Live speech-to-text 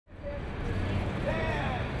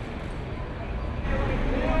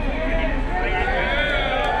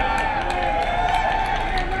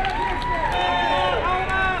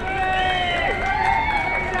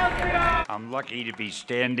lucky to be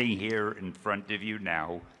standing here in front of you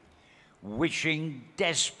now, wishing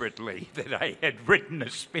desperately that I had written a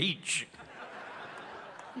speech.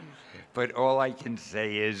 But all I can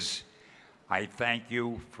say is, I thank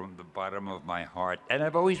you from the bottom of my heart. And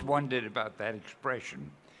I've always wondered about that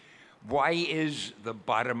expression. Why is the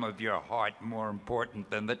bottom of your heart more important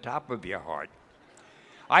than the top of your heart?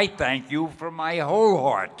 I thank you from my whole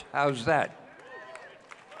heart. How's that?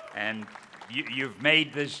 And you've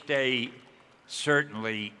made this day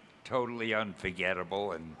certainly totally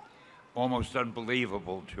unforgettable and almost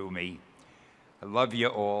unbelievable to me. I love you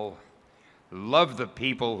all. Love the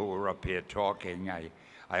people who are up here talking.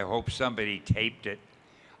 I hope somebody taped it.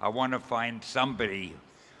 I want to find somebody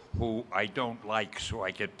who I don't like so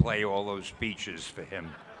I could play all those speeches for him.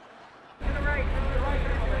 To the right, to the right, to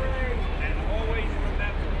the right. And always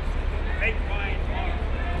remember, make fine art.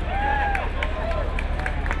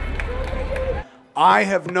 I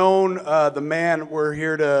have known the man we're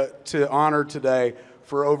here to honor today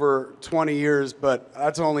for over 20 years, but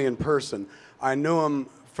that's only in person. I knew him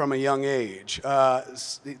from a young age.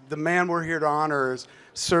 The man we're here to honor is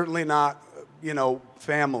certainly not,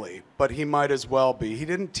 family, but he might as well be. He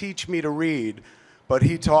didn't teach me to read, but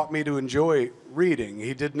he taught me to enjoy reading.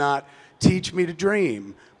 He did not teach me to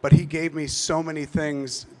dream, but he gave me so many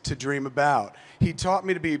things to dream about. He taught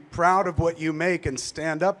me to be proud of what you make and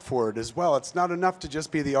stand up for it as well. It's not enough to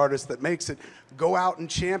just be the artist that makes it. Go out and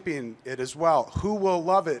champion it as well. Who will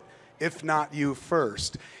love it if not you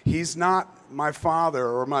first? He's not my father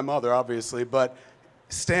or my mother, obviously, but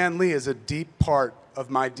Stan Lee is a deep part of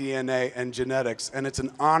my DNA and genetics, and it's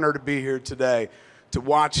an honor to be here today to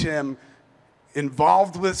watch him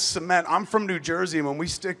involved with cement. I'm from New Jersey, and when we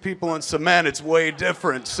stick people in cement, it's way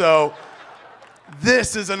different. So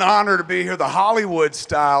this is an honor to be here, the Hollywood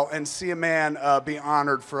style, and see a man be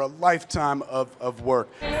honored for a lifetime of work.